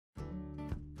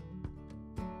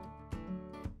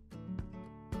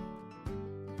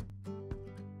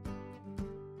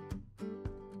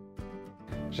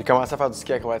J'ai commencé à faire du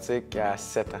ski acrobatique à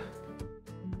 7 ans.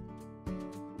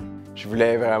 Je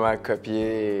voulais vraiment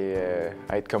copier et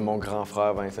être comme mon grand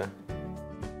frère Vincent.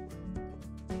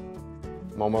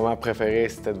 Mon moment préféré,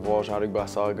 c'était de voir Jean-Luc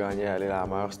Brassard gagner à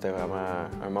l'île-à-la-Mer. C'était vraiment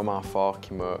un moment fort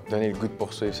qui m'a donné le goût de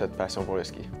poursuivre cette passion pour le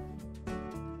ski.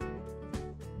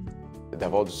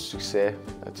 D'avoir du succès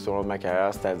tout au long de ma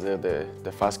carrière, c'est-à-dire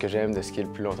de faire ce que j'aime, de skier le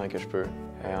plus longtemps que je peux.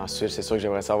 Ensuite, c'est sûr que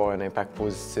j'aimerais avoir un impact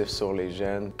positif sur les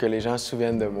jeunes, que les gens se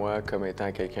souviennent de moi comme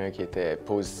étant quelqu'un qui était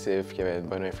positif, qui avait une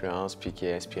bonne influence puis qui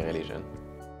inspirait les jeunes.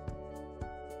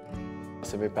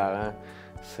 C'est mes parents,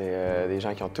 c'est des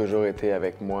gens qui ont toujours été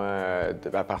avec moi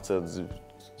à partir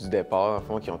du départ, en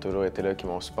fond, qui ont toujours été là, qui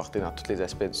m'ont supporté dans tous les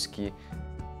aspects du ski.